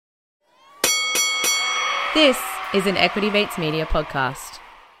This is an Equity Mates Media podcast.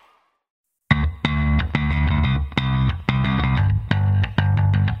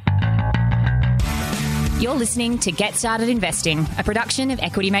 You're listening to Get Started Investing, a production of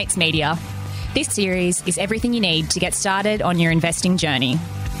Equity Mates Media. This series is everything you need to get started on your investing journey.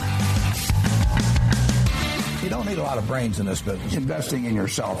 You don't need a lot of brains in this business. Investing in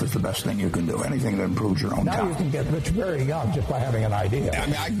yourself is the best thing you can do. Anything that improves your own Now time. you can get rich very young just by having an idea. I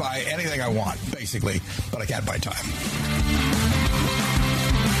mean, I can buy anything I want, basically, but I can't buy time.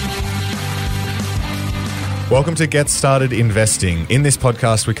 Welcome to Get Started Investing. In this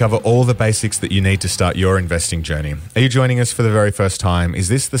podcast, we cover all the basics that you need to start your investing journey. Are you joining us for the very first time? Is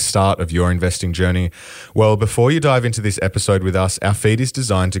this the start of your investing journey? Well, before you dive into this episode with us, our feed is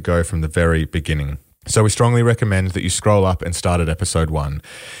designed to go from the very beginning. So we strongly recommend that you scroll up and start at episode 1.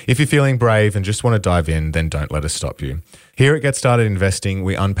 If you're feeling brave and just want to dive in, then don't let us stop you. Here at Get Started Investing,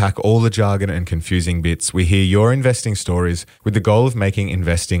 we unpack all the jargon and confusing bits. We hear your investing stories with the goal of making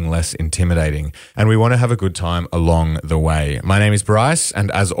investing less intimidating. And we want to have a good time along the way. My name is Bryce, and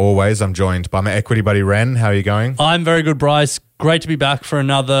as always, I'm joined by my equity buddy, Ren. How are you going? I'm very good, Bryce. Great to be back for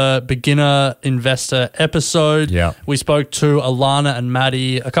another beginner investor episode. Yeah. We spoke to Alana and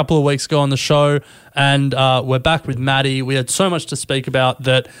Maddie a couple of weeks ago on the show, and we're back with Maddie. We had so much to speak about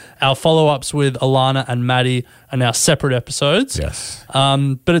that our follow-ups with Alana and Maddie are now separate episodes. Yes.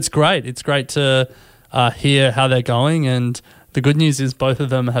 But it's great. It's great to hear how they're going, and the good news is both of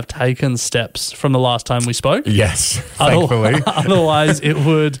them have taken steps from the last time we spoke. Yes, thankfully. Otherwise, it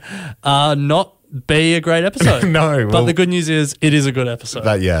would not be a great episode. No. But the good news is it is a good episode.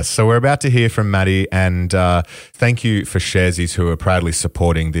 Yes. So we're about to hear from Maddie, and thank you for Sharesies, who are proudly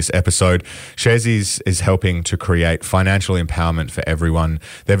supporting this episode. Sharesies is helping to create financial empowerment for everyone.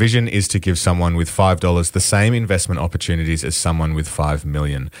 Their vision is to give someone with $5 the same investment opportunities as someone with $5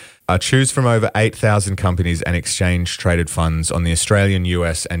 million. Choose from over 8,000 companies and exchange-traded funds on the Australian,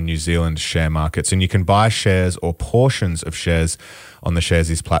 US, and New Zealand share markets. And you can buy shares or portions of shares on the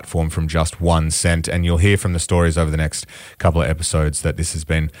Sharesies platform from just 1 cent. And you'll hear from the stories over the next couple of episodes that this has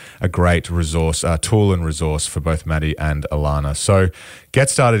been a great resource, tool and resource for both Maddie and Alana. So Get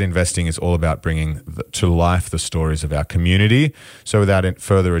Started Investing is all about bringing to life the stories of our community. So without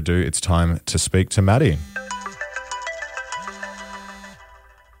further ado, it's time to speak to Maddie.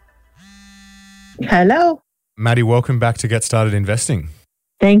 Hello. Maddie, welcome back to Get Started Investing.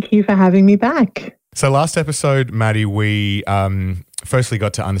 Thank you for having me back. So last episode, Maddie, we firstly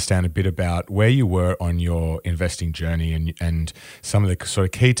got to understand a bit about where you were on your investing journey, and some of the sort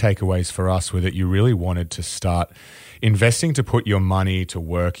of key takeaways for us were that you really wanted to start investing to put your money to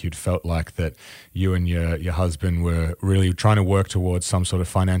work. You'd felt like that you and your husband were really trying to work towards some sort of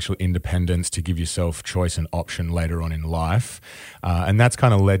financial independence to give yourself choice and option later on in life. And that's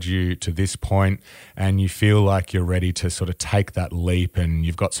kind of led you to this point, and you feel like you're ready to sort of take that leap, and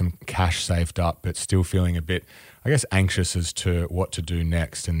you've got some cash saved up, but still feeling a bit, I guess, anxious as to what to do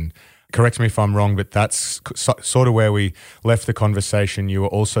next. And correct me if I'm wrong, but that's sort of where we left the conversation. You were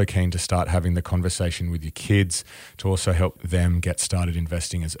also keen to start having the conversation with your kids to also help them get started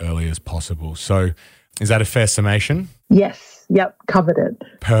investing as early as possible. So is that a fair summation? Yes. Yep. Covered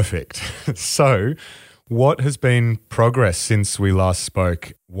it. Perfect. So what has been progress since we last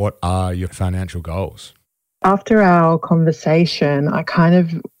spoke? What are your financial goals? After our conversation, I kind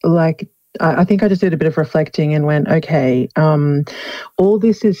of I think I just did a bit of reflecting and went, okay, all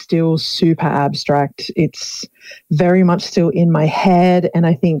this is still super abstract. It's very much still in my head. And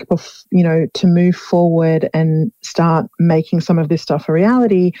I think, to move forward and start making some of this stuff a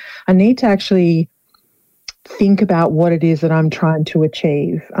reality, I need to actually think about what it is that I'm trying to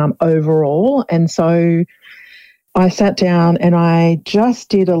achieve overall. And so I sat down and I just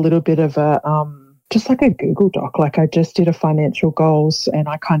did a little bit of just like a Google Doc. Like I just did a financial goals and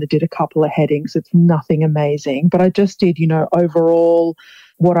I kind of did a couple of headings. It's nothing amazing, but I just did, overall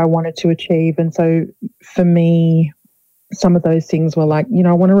what I wanted to achieve. And so for me, some of those things were like,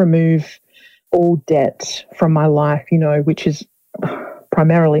 I want to remove all debt from my life, which is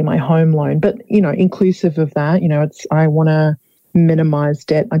primarily my home loan, but, inclusive of that, I want to minimize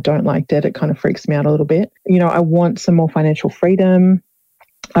debt. I don't like debt. It kind of freaks me out a little bit. I want some more financial freedom.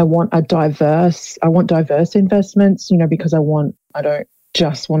 I want diverse investments, because I don't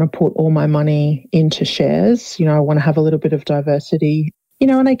just want to put all my money into shares. I want to have a little bit of diversity,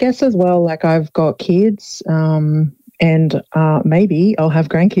 and I guess as well, like I've got kids, and maybe I'll have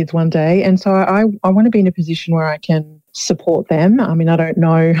grandkids one day. And so I want to be in a position where I can support them. I mean, I don't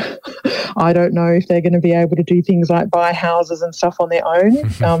know if they're going to be able to do things like buy houses and stuff on their own,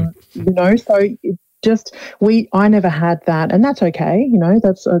 so I never had that, and that's okay. You know,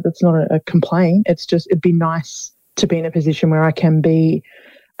 that's not a complaint. It's just, it'd be nice to be in a position where I can be,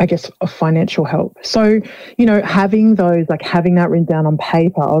 I guess, a financial help. So, you know, having that written down on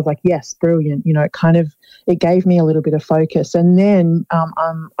paper, I was like, yes, brilliant. You know, it gave me a little bit of focus. And then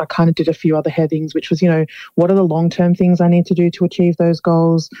I kind of did a few other headings, which was, you know, what are the long-term things I need to do to achieve those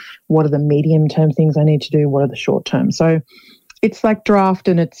goals? What are the medium-term things I need to do? What are the short-term? So it's like draft,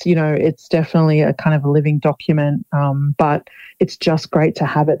 and it's, you know, it's definitely a kind of a living document, but it's just great to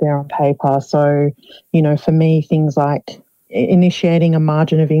have it there on paper. So, you know, for me, things like initiating a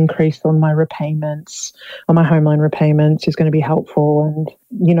margin of increase on my repayments, on my home loan repayments, is going to be helpful. And,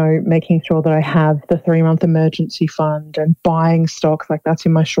 you know, making sure that I have the 3-month emergency fund and buying stocks, like that's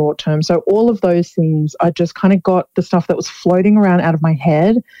in my short term. So all of those things, I just kind of got the stuff that was floating around out of my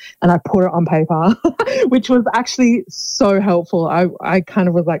head and I put it on paper, which was actually so helpful. I kind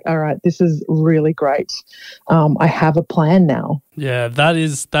of was like, all right, this is really great. I have a plan now. Yeah, that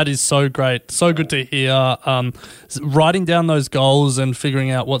is so great. So good to hear. Writing down those goals and figuring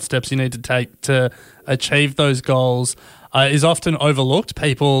out what steps you need to take to achieve those goals is often overlooked.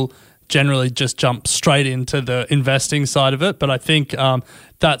 People generally just jump straight into the investing side of it, but I think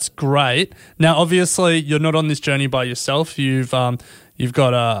that's great. Now, obviously, you're not on this journey by yourself. You've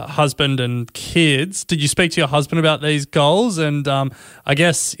got a husband and kids. Did you speak to your husband about these goals? And I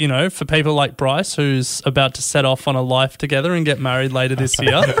guess, you know, for people like Bryce, who's about to set off on a life together and get married later this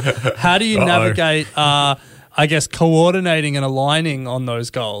year, how do you navigate, I guess, coordinating and aligning on those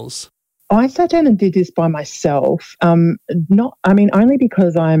goals? I sat down and did this by myself. Only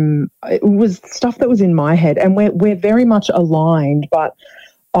because it was stuff that was in my head, and we're very much aligned, but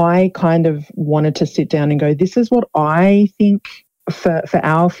I kind of wanted to sit down and go, this is what I think for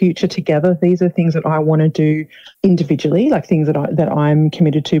our future together. These are things that I want to do individually, like things that I'm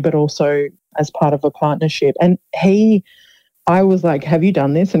committed to, but also as part of a partnership. And I was like, have you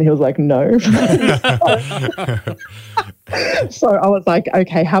done this? And he was like, no. So I was like,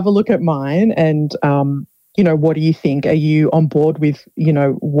 okay, have a look at mine. And, you know, what do you think? Are you on board with, you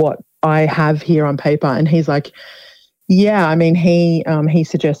know, what I have here on paper? And he's like, yeah, I mean, he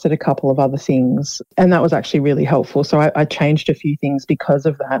suggested a couple of other things, and that was actually really helpful. So I changed a few things because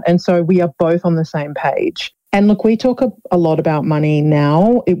of that. And so we are both on the same page. And look, we talk a lot about money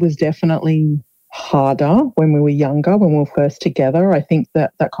now. It was definitely harder when we were younger, when we were first together. I think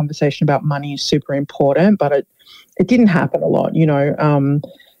that conversation about money is super important, but it didn't happen a lot. You know,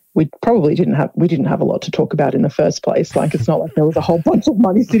 we probably didn't have a lot to talk about in the first place. Like, it's not like there was a whole bunch of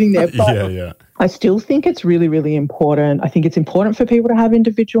money sitting there. But yeah. I still think it's really, really important. I think it's important for people to have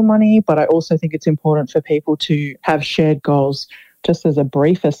individual money, but I also think it's important for people to have shared goals. Just as a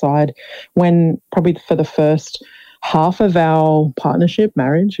brief aside, when probably for the first half of our partnership,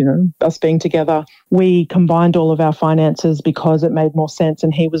 marriage, you know, us being together, we combined all of our finances because it made more sense,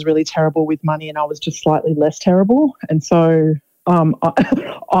 and he was really terrible with money and I was just slightly less terrible. And so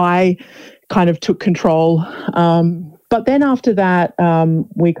I kind of took control. But then after that,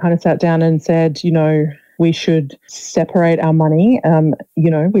 we kind of sat down and said, you know, we should separate our money. You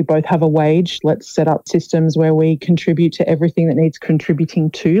know, we both have a wage. Let's set up systems where we contribute to everything that needs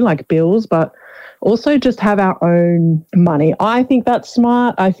contributing to, like bills, but also just have our own money. I think that's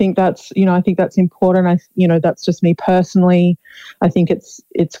smart. I think that's important. That's just me personally. I think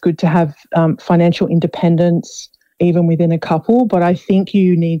it's good to have financial independence even within a couple, but I think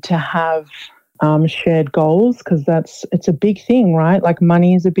you need to have shared goals, because it's a big thing, right? Like,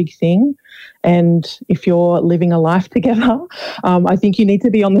 money is a big thing. And if you're living a life together, I think you need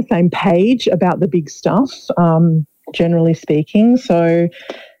to be on the same page about the big stuff, generally speaking. So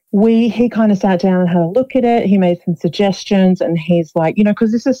he kind of sat down and had a look at it. He made some suggestions, and he's like, you know,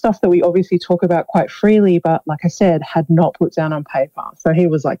 because this is stuff that we obviously talk about quite freely, but like I said, had not put down on paper. So he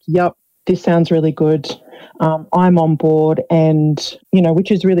was like, yep, this sounds really good. I'm on board, and, you know, which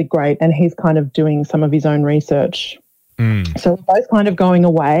is really great. And he's kind of doing some of his own research. So we're both kind of going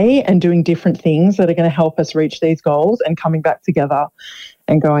away and doing different things that are going to help us reach these goals, and coming back together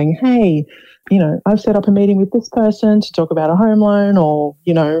and going, hey, you know, I've set up a meeting with this person to talk about a home loan, or,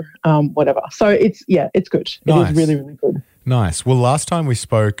 you know, whatever. So it's good. Nice. It is really, really good. Nice. Well, last time we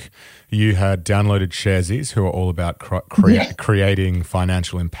spoke, you had downloaded Sharesies, who are all about creating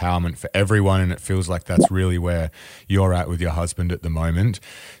financial empowerment for everyone, and it feels like that's really where you're at with your husband at the moment.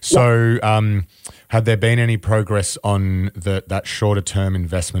 So had there been any progress on that shorter-term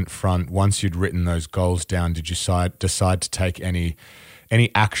investment front? Once you'd written those goals down, did you decide to take any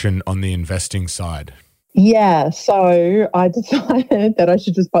action on the investing side? Yeah, so I decided that I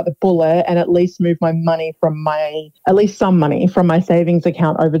should just bite the bullet and at least move my money at least some money from my savings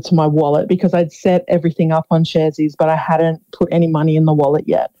account over to my wallet, because I'd set everything up on Sharesies, but I hadn't put any money in the wallet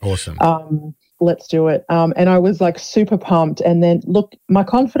yet. Awesome. Let's do it. And I was like super pumped. And then look, my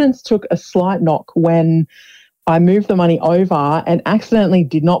confidence took a slight knock when I moved the money over and accidentally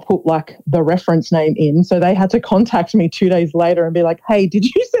did not put like the reference name in. So they had to contact me 2 days later and be like, hey, did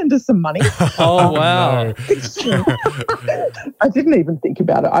you send us some money? Oh, wow. I didn't even think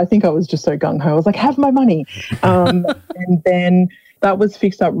about it. I think I was just so gung-ho. I was like, have my money. And then that was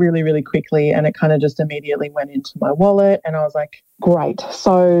fixed up really, really quickly, and it kind of just immediately went into my wallet, and I was like, great.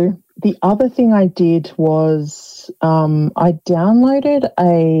 So the other thing I did was I downloaded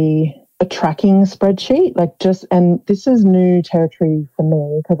a tracking spreadsheet, and this is new territory for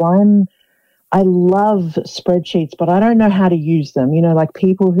me because I love spreadsheets, but I don't know how to use them. You know, like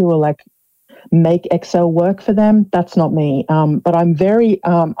people who are like make Excel work for them. That's not me. But I'm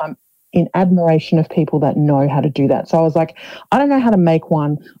I'm in admiration of people that know how to do that. So I was like, I don't know how to make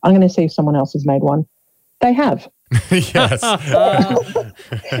one. I'm going to see if someone else has made one. They have. Yes.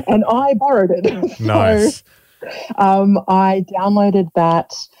 And I borrowed it. Nice. So I downloaded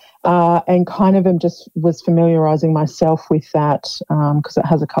that. And kind of was familiarizing myself with that because it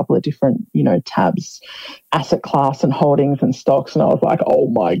has a couple of different, tabs, asset class and holdings and stocks. And I was like, oh,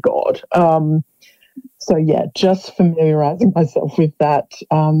 my God. So, yeah, just familiarizing myself with that.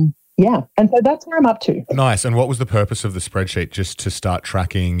 Yeah. And so that's where I'm up to. Nice. And what was the purpose of the spreadsheet? Just to start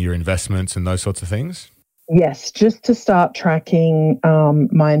tracking your investments and those sorts of things? Yes, just to start tracking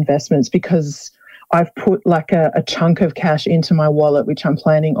my investments, because I've put like a chunk of cash into my wallet, which I'm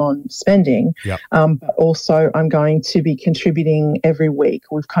planning on spending. Yep. But also I'm going to be contributing every week.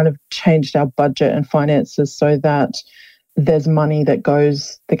 We've kind of changed our budget and finances so that there's money that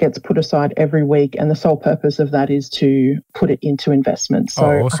gets put aside every week. And the sole purpose of that is to put it into investments.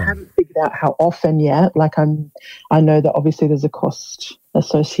 So awesome. I haven't figured out how often yet. Like I know that obviously there's a cost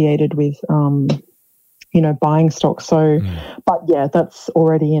associated with buying stocks. So, but yeah, that's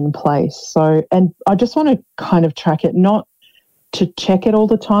already in place. So, and I just want to kind of track it, not to check it all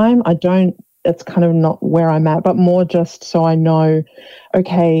the time. That's kind of not where I'm at, but more just so I know,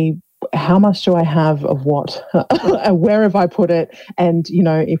 okay, how much do I have of what? Where have I put it? And,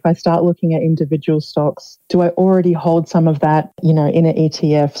 if I start looking at individual stocks, do I already hold some of that, in an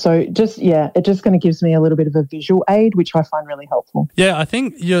ETF? So it just kind of gives me a little bit of a visual aid, which I find really helpful. Yeah, I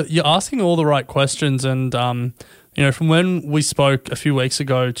think you're asking all the right questions. And, from when we spoke a few weeks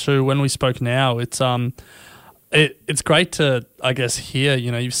ago to when we spoke now, it's great to, I guess, hear,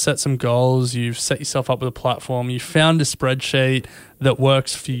 you've set some goals, you've set yourself up with a platform, you found a spreadsheet that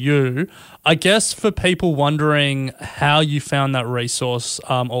works for you. I guess for people wondering how you found that resource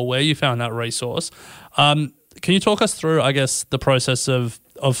or where you found that resource, can you talk us through, I guess, the process of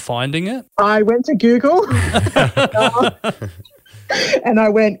finding it? I went to Google and I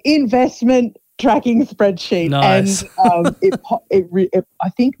went investment tracking spreadsheet. Nice. And it I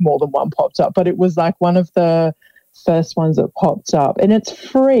think more than one popped up, but it was like one of the first ones that popped up, and it's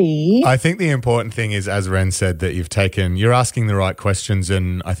free. I think the important thing is, as Ren said, that you're asking the right questions,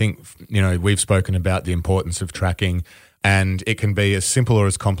 and I think we've spoken about the importance of tracking, and it can be as simple or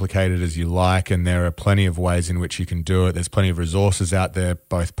as complicated as you like, and there are plenty of ways in which you can do it. There's plenty of resources out there,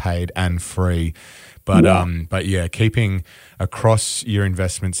 both paid and free. But yeah, keeping across your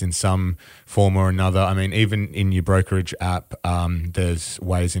investments in some form or another. I mean, even in your brokerage app, there's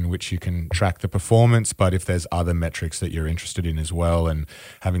ways in which you can track the performance. But if there's other metrics that you're interested in as well, and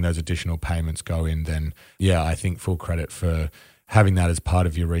having those additional payments go in, then yeah, I think full credit for having that as part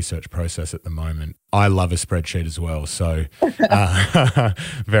of your research process at the moment. I love a spreadsheet as well, so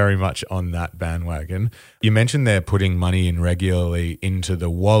very much on that bandwagon. You mentioned they're putting money in regularly into the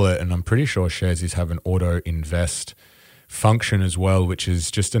wallet, and I'm pretty sure Sharesies have an auto invest function as well, which is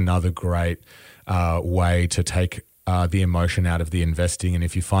just another great way to take the emotion out of the investing. And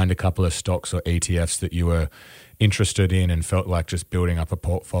if you find a couple of stocks or ETFs that you were interested in and felt like just building up a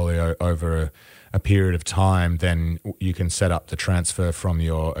portfolio over a period of time, then you can set up the transfer from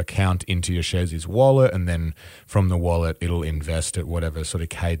your account into your Sharesies wallet, and then from the wallet it'll invest at whatever sort of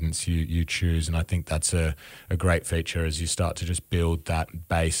cadence you choose. And I think that's a great feature as you start to just build that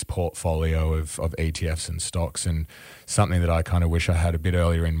base portfolio of ETFs and stocks, and something that I kind of wish I had a bit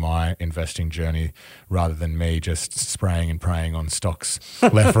earlier in my investing journey, rather than me just spraying and praying on stocks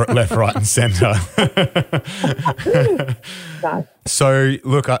left, right and centre. Nice. So,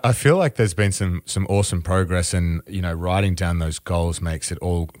 look, I feel like there's been some awesome progress, and writing down those goals makes it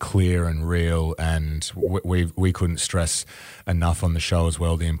all clear and real. And we couldn't stress enough on the show as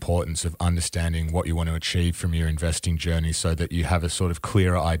well the importance of understanding what you want to achieve from your investing journey, so that you have a sort of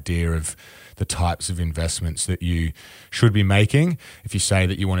clearer idea of the types of investments that you should be making. If you say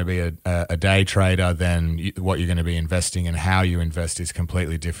that you want to be a day trader, then what you're going to be investing and how you invest is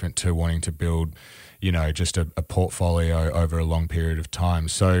completely different to wanting to build just a portfolio over a long period of time.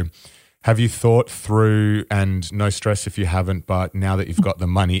 So have you thought through, and no stress if you haven't, but now that you've got the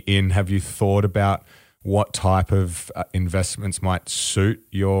money in, have you thought about what type of investments might suit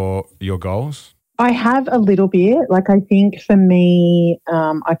your goals? I have a little bit. Like, I think for me,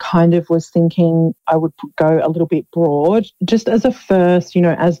 I kind of was thinking I would go a little bit broad, just as a first,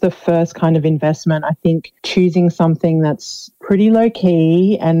 as the first kind of investment. I think choosing something that's pretty low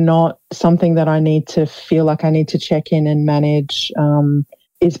key and not something that I need to feel like I need to check in and manage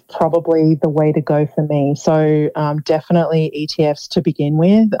is probably the way to go for me. So definitely ETFs to begin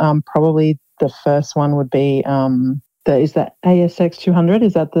with. Probably the first one would be is that ASX 200?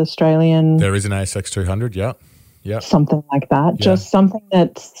 Is that the Australian? There is an ASX 200, yeah. Something like that. Yeah. Just something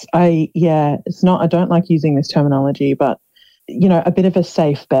that's, it's not, I don't like using this terminology, but, a bit of a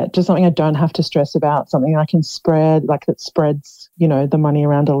safe bet, just something I don't have to stress about, something I can spread, like that spreads, the money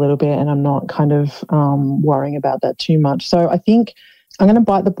around a little bit, and I'm not kind of worrying about that too much. So I think I'm going to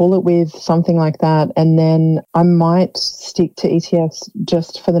bite the bullet with something like that, and then I might stick to ETFs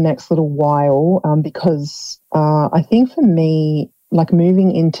just for the next little while because I think for me, like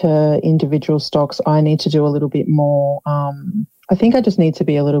moving into individual stocks, I need to do a little bit more. I think I just need to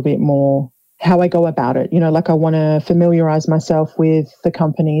be a little bit more how I go about it. Like I want to familiarize myself with the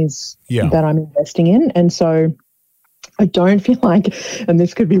companies that I'm investing in. And so I don't feel like, and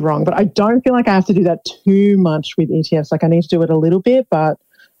this could be wrong, but I don't feel like I have to do that too much with ETFs. Like I need to do it a little bit, but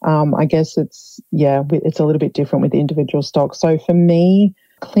I guess it's a little bit different with individual stocks. So for me,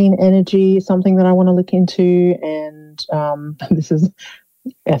 clean energy is something that I want to look into. And this is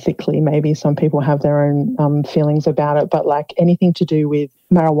ethically, maybe some people have their own feelings about it, but like anything to do with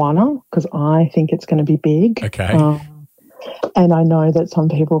marijuana, because I think it's going to be big. Okay. And I know that some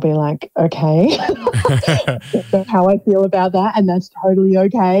people will be like, okay, that's how I feel about that. And that's totally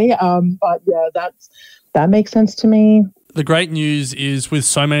okay. But yeah, that makes sense to me. The great news is with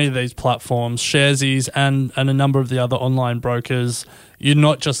so many of these platforms, Sharesies and a number of the other online brokers, you're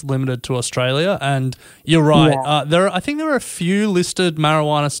not just limited to Australia. And you're right. Yeah. I think there are a few listed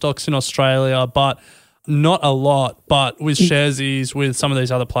marijuana stocks in Australia, but not a lot. But with Sharesies, with some of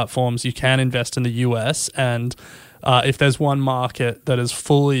these other platforms, you can invest in the US. And if there's one market that has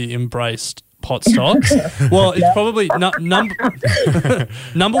fully embraced pot stocks, well, it's probably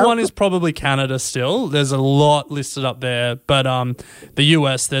number one is probably Canada still. There's a lot listed up there, but the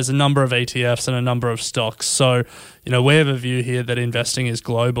US, there's a number of ETFs and a number of stocks. So, we have a view here that investing is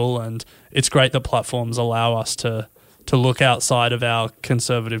global, and it's great that platforms allow us to look outside of our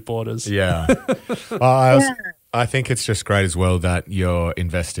conservative borders. Yeah. I think it's just great as well that you're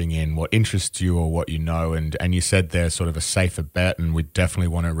investing in what interests you or what you know, and you said there's sort of a safer bet, and we definitely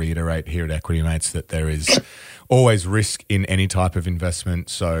want to reiterate here at Equity Mates that there is always risk in any type of investment.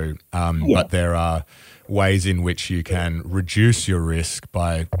 So, but there are ways in which you can reduce your risk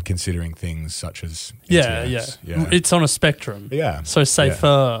by considering things such as ETFs. Yeah. It's on a spectrum. Yeah. So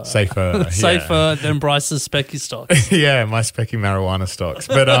safer. Safer than Bryce's specky stocks. Yeah, my specky marijuana stocks.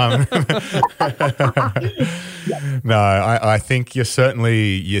 But no, I think you're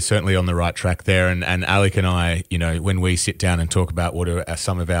certainly on the right track there. And Alec and I, when we sit down and talk about what are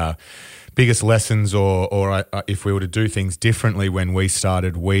some of our biggest lessons, or if we were to do things differently when we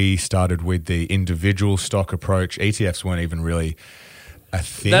started with the individual stock approach. ETFs weren't even really a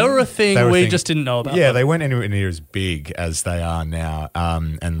thing. They were a thing. We just didn't know about. Yeah, them. They weren't anywhere near as big as they are now.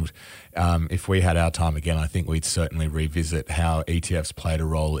 And if we had our time again, I think we'd certainly revisit how ETFs played a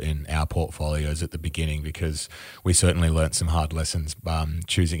role in our portfolios at the beginning, because we certainly learnt some hard lessons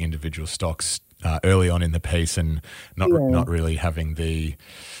choosing individual stocks early on in the piece, and not really having the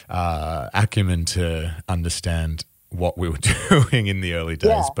acumen to understand what we were doing in the early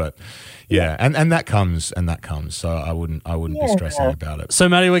days. But and that comes. So I wouldn't be stressing about it. So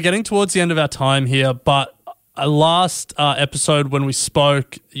Maddie, we're getting towards the end of our time here, but last episode when we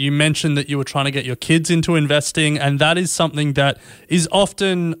spoke, you mentioned that you were trying to get your kids into investing, and that is something that is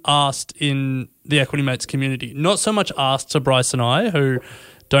often asked in the Equity Mates community. Not so much asked to Bryce and I, who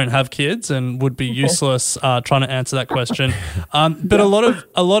don't have kids and would be useless trying to answer that question. But a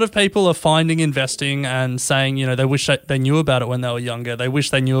lot of people are finding investing and saying, they wish they knew about it when they were younger. They wish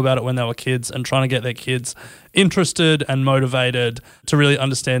they knew about it when they were kids, and trying to get their kids interested and motivated to really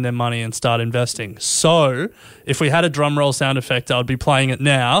understand their money and start investing. So if we had a drum roll sound effect, I would be playing it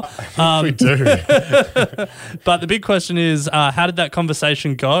now. We do. But the big question is, how did that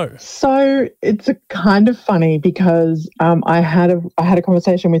conversation go? So it's a kind of funny because I had a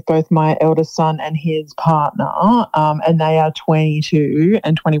conversation with both my eldest son and his partner, and they are 22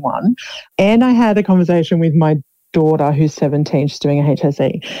 and 21. And I had a conversation with my daughter who's 17. She's doing a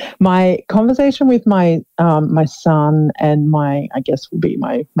HSE. My conversation with my my son and my, I guess will be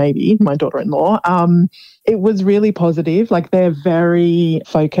my daughter-in-law, it was really positive. Like, they're very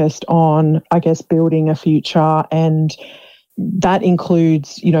focused on, I guess, building a future, and that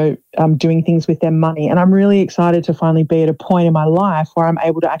includes, doing things with their money. And I'm really excited to finally be at a point in my life where I'm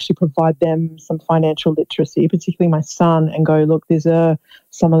able to actually provide them some financial literacy, particularly my son, and go, look, these are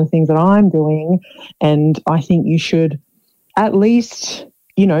some of the things that I'm doing, and I think you should at least,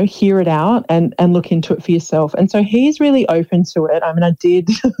 hear it out and look into it for yourself. And so he's really open to it. I mean, I did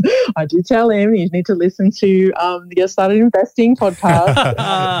tell him you need to listen to the Get Started Investing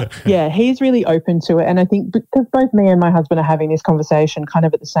podcast. Yeah, he's really open to it. And I think because both me and my husband are having this conversation kind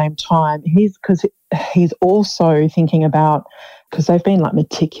of at the same time, he's also thinking about, because they've been like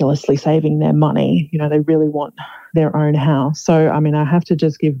meticulously saving their money. They really want their own house. So, I mean, I have to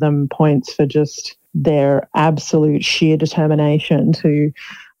just give them points for just their absolute sheer determination to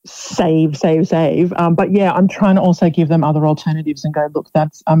save. But yeah, I'm trying to also give them other alternatives and go, look,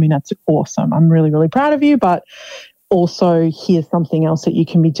 that's awesome. I'm really, really proud of you. But also, here's something else that you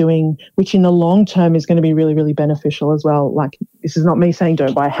can be doing, which in the long term is going to be really, really beneficial as well. Like, this is not me saying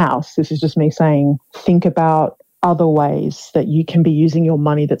don't buy a house. This is just me saying think about other ways that you can be using your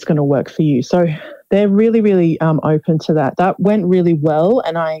money that's going to work for you. So they're really, really open to that. That went really well,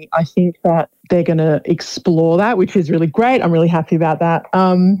 and I think that they're going to explore that, which is really great. I'm really happy about that.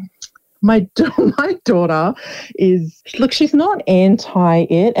 My daughter she's not anti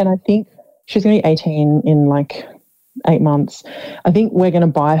it, and I think she's going to be 18 in like 8 months. I think we're going to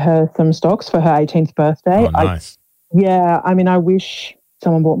buy her some stocks for her 18th birthday. Oh, nice. I wish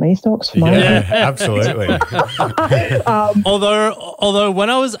someone bought me stocks for mine. Yeah, absolutely. Although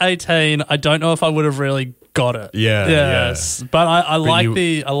when I was 18, I don't know if I would have really got it. Yeah. Yes. But I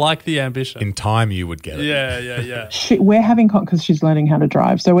like the ambition. In time, you would get it. Yeah. We're having, because she's learning how to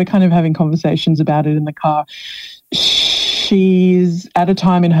drive, so we're kind of having conversations about it in the car. She's at a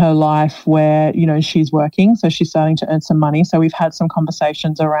time in her life where, she's working, so she's starting to earn some money. So we've had some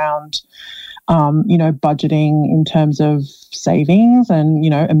conversations around budgeting in terms of savings and,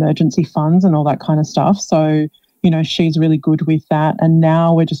 emergency funds and all that kind of stuff. So, she's really good with that. And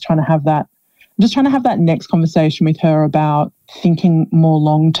now we're just trying to have that next conversation with her about thinking more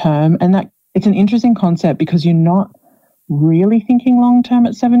long term. And that it's an interesting concept because you're not really thinking long term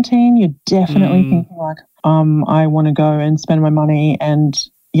at 17. You're definitely thinking like, I want to go and spend my money, and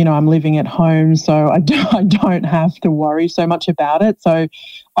I'm living at home, so I don't have to worry so much about it. So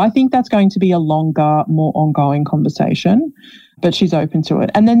I think that's going to be a longer, more ongoing conversation, but she's open to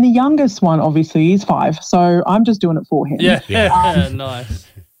it. And then the youngest one, obviously, is 5, so I'm just doing it for him. Yeah. Nice.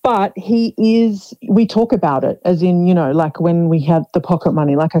 But we talk about it as in, like when we had the pocket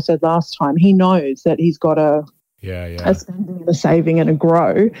money, like I said last time, he knows that he's got a spending and a saving and a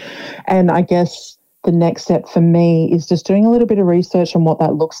grow. And I guess the next step for me is just doing a little bit of research on what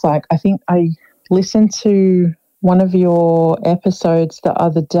that looks like. I think I listened to one of your episodes the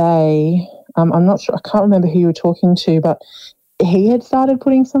other day. I'm not sure, I can't remember who you were talking to, but he had started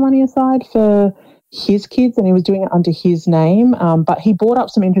putting some money aside for his kids and he was doing it under his name. But he brought up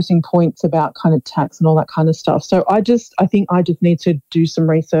some interesting points about kind of tax and all that kind of stuff. So I think I just need to do some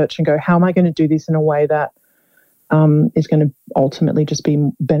research and go, how am I going to do this in a way that is going to ultimately just be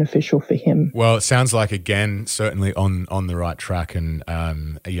beneficial for him? Well, it sounds like, again, certainly on the right track. And,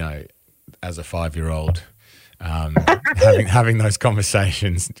 as a 5-year-old, having those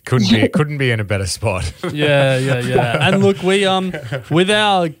conversations couldn't be in a better spot. Yeah. And look, we with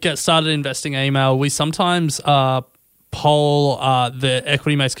our Get Started Investing email, we sometimes poll the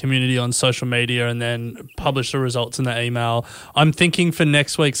Equity Mates community on social media and then publish the results in the email. I'm thinking for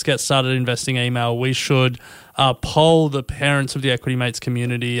next week's Get Started Investing email, we should poll the parents of the Equity Mates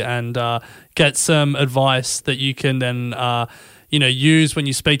community and get some advice that you can then use when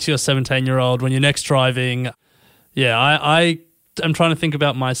you speak to your 17-year-old when you're next driving. Yeah, I am trying to think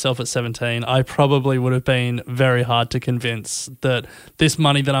about myself at 17. I probably would have been very hard to convince that this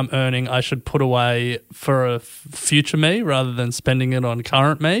money that I'm earning I should put away for a future me rather than spending it on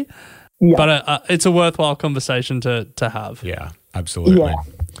current me. Yeah. But it's a worthwhile conversation to have. Yeah, absolutely.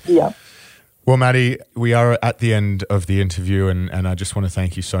 Yeah. Well, Maddie, we are at the end of the interview, and I just want to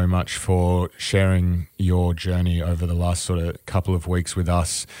thank you so much for sharing your journey over the last sort of couple of weeks with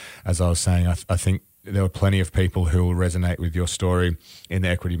us. As I was saying, I think there were plenty of people who will resonate with your story in the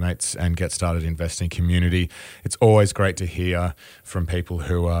Equity Mates and Get Started Investing community. It's always great to hear from people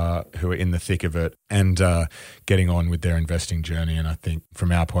who are in the thick of it and getting on with their investing journey. And I think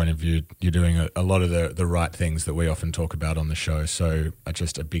from our point of view, you're doing a lot of the right things that we often talk about on the show. So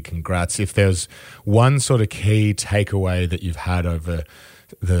just a big congrats. If there's one sort of key takeaway that you've had over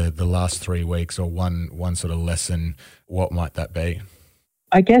the last 3 weeks, or one sort of lesson, what might that be?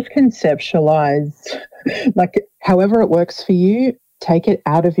 I guess conceptualize, like however it works for you, take it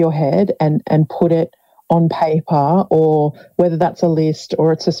out of your head and put it on paper, or whether that's a list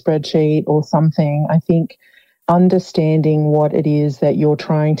or it's a spreadsheet or something. I think understanding what it is that you're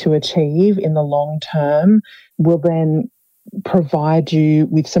trying to achieve in the long term will then provide you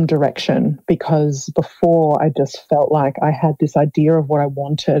with some direction, because before I just felt like I had this idea of what I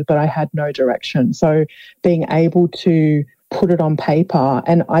wanted, but I had no direction. So being able to put it on paper,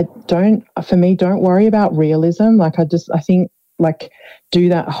 and don't worry about realism. I think do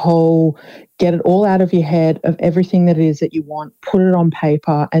that whole, get it all out of your head of everything that it is that you want, put it on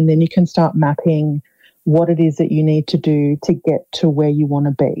paper, and then you can start mapping what it is that you need to do to get to where you want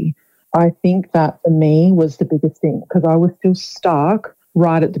to be. I think that for me was the biggest thing, because I was still stuck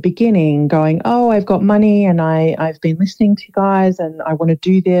right at the beginning going, oh, I've got money and I've been listening to you guys and I want to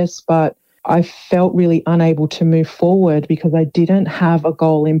do this, but I felt really unable to move forward because I didn't have a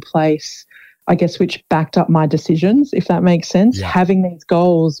goal in place, I guess, which backed up my decisions, if that makes sense. Yeah. Having these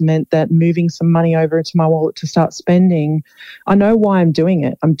goals meant that moving some money over into my wallet to start spending, I know why I'm doing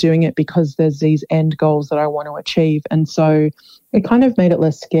it. I'm doing it because there's these end goals that I want to achieve. And so it kind of made it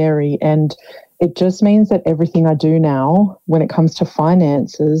less scary. And it just means that everything I do now when it comes to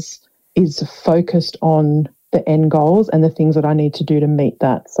finances is focused on the end goals and the things that I need to do to meet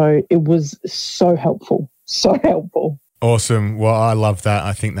that. So it was so helpful, so helpful. Awesome. Well, I love that.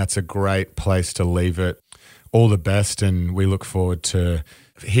 I think that's a great place to leave it. All the best, and we look forward to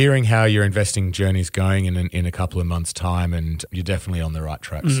hearing how your investing journey is going in a couple of months' time, and you're definitely on the right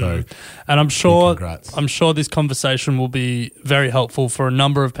track. So, and I'm sure this conversation will be very helpful for a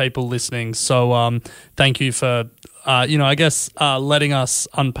number of people listening. So, thank you for letting us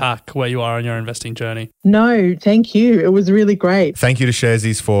unpack where you are on your investing journey. No, thank you. It was really great. Thank you to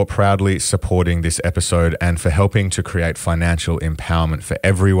Sharesies for proudly supporting this episode and for helping to create financial empowerment for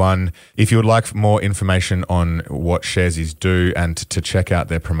everyone. If you would like more information on what Sharesies do and to check out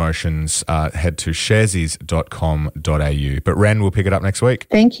their promotions, head to sharesies.com.au. But Ren will pick it up next week.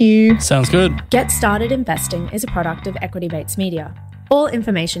 Thank you. Sounds good. Get Started Investing is a product of Equity Mates Media. All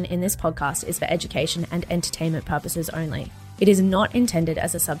information in this podcast is for education and entertainment purposes only. It is not intended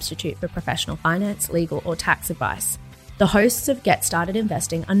as a substitute for professional finance, legal, or tax advice. The hosts of Get Started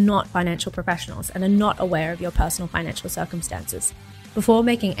Investing are not financial professionals and are not aware of your personal financial circumstances. Before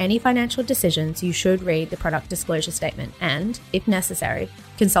making any financial decisions, you should read the product disclosure statement and, if necessary,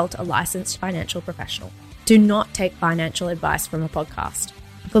 consult a licensed financial professional. Do not take financial advice from a podcast.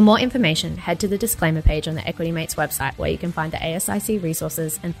 For more information, head to the disclaimer page on the Equity Mates website, where you can find the ASIC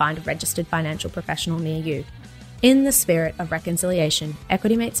resources and find a registered financial professional near you. In the spirit of reconciliation,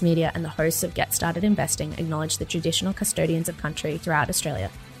 Equity Mates Media and the hosts of Get Started Investing acknowledge the traditional custodians of country throughout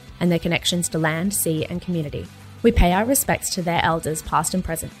Australia and their connections to land, sea and community. We pay our respects to their elders past and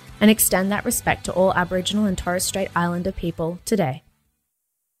present and extend that respect to all Aboriginal and Torres Strait Islander people today.